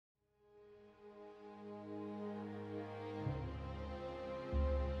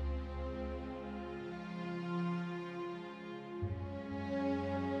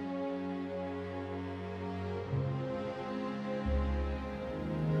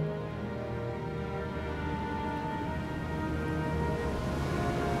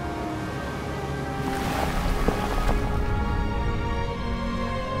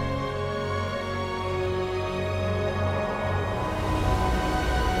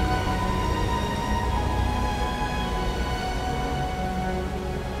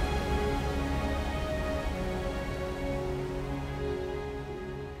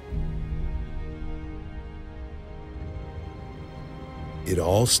It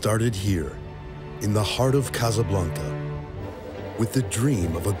all started here, in the heart of Casablanca, with the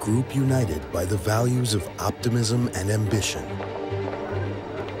dream of a group united by the values of optimism and ambition.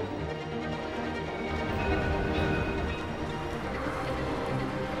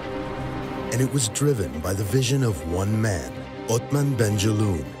 And it was driven by the vision of one man, Othman Ben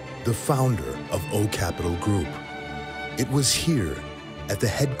Jelloun, the founder of O Capital Group. It was here, at the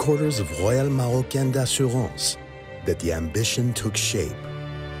headquarters of Royal Marocain d'Assurance, that the ambition took shape.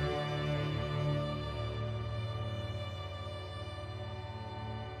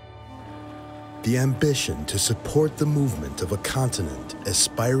 The ambition to support the movement of a continent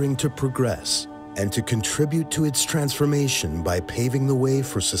aspiring to progress and to contribute to its transformation by paving the way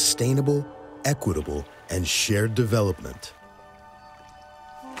for sustainable, equitable, and shared development.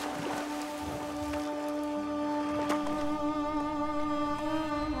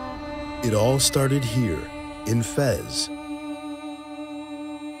 It all started here, in Fez,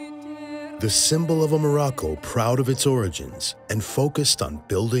 the symbol of a Morocco proud of its origins and focused on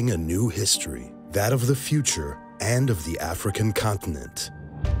building a new history, that of the future and of the African continent.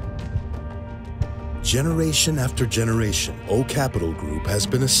 Generation after generation, O Capital Group has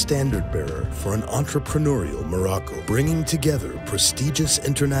been a standard bearer for an entrepreneurial Morocco, bringing together prestigious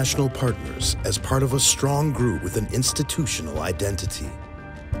international partners as part of a strong group with an institutional identity.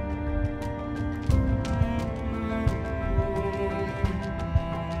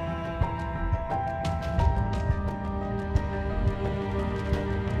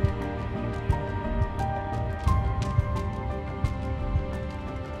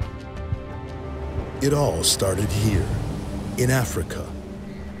 It all started here, in Africa,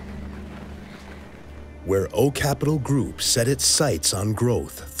 where O Capital Group set its sights on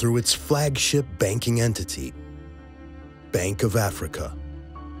growth through its flagship banking entity, Bank of Africa.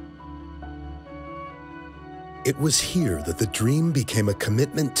 It was here that the dream became a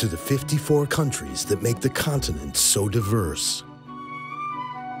commitment to the 54 countries that make the continent so diverse.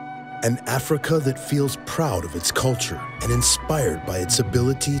 An Africa that feels proud of its culture and inspired by its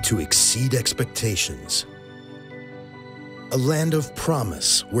ability to exceed expectations. A land of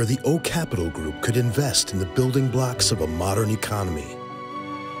promise where the O Capital Group could invest in the building blocks of a modern economy.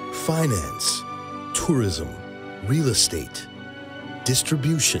 Finance, tourism, real estate,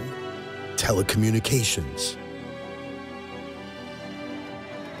 distribution, telecommunications.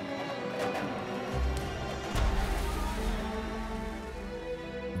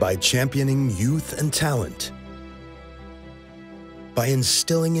 By championing youth and talent, by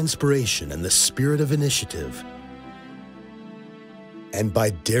instilling inspiration and the spirit of initiative, and by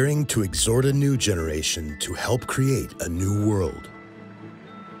daring to exhort a new generation to help create a new world.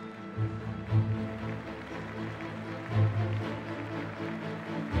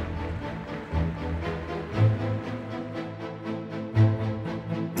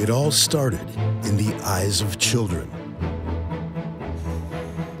 It all started in the eyes of children.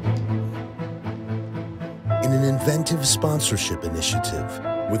 In an inventive sponsorship initiative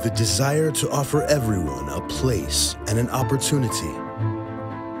with the desire to offer everyone a place and an opportunity.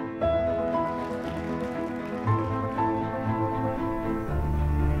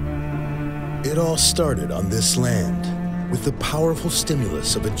 It all started on this land with the powerful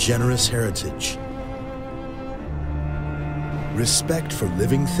stimulus of a generous heritage, respect for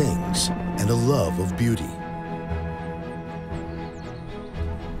living things, and a love of beauty.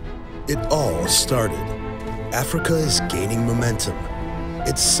 It all started. Africa is gaining momentum,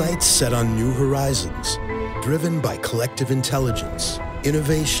 its sights set on new horizons, driven by collective intelligence,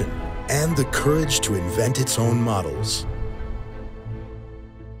 innovation, and the courage to invent its own models.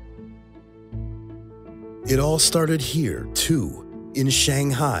 It all started here, too, in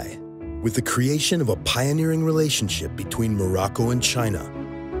Shanghai, with the creation of a pioneering relationship between Morocco and China,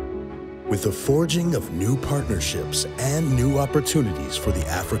 with the forging of new partnerships and new opportunities for the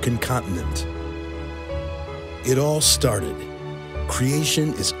African continent. It all started.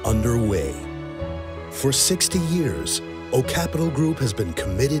 Creation is underway. For 60 years, O Capital Group has been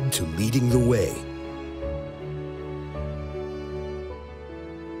committed to leading the way.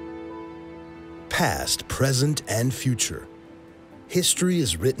 Past, present, and future. History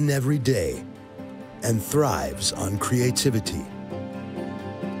is written every day and thrives on creativity.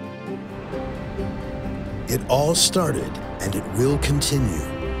 It all started, and it will continue.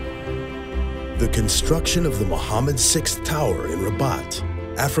 The construction of the Mohammed VI Tower in Rabat,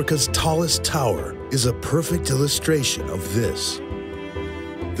 Africa's tallest tower, is a perfect illustration of this.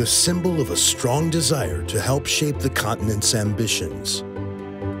 The symbol of a strong desire to help shape the continent's ambitions.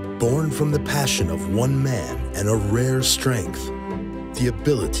 Born from the passion of one man and a rare strength, the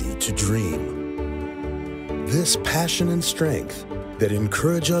ability to dream. This passion and strength that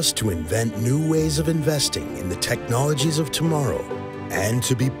encourage us to invent new ways of investing in the technologies of tomorrow and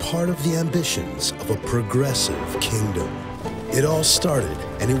to be part of the ambitions of a progressive kingdom. It all started,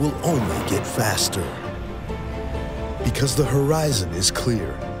 and it will only get faster. Because the horizon is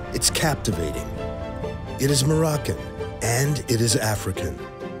clear, it's captivating. It is Moroccan, and it is African.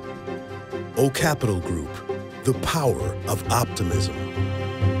 O Capital Group, the power of optimism.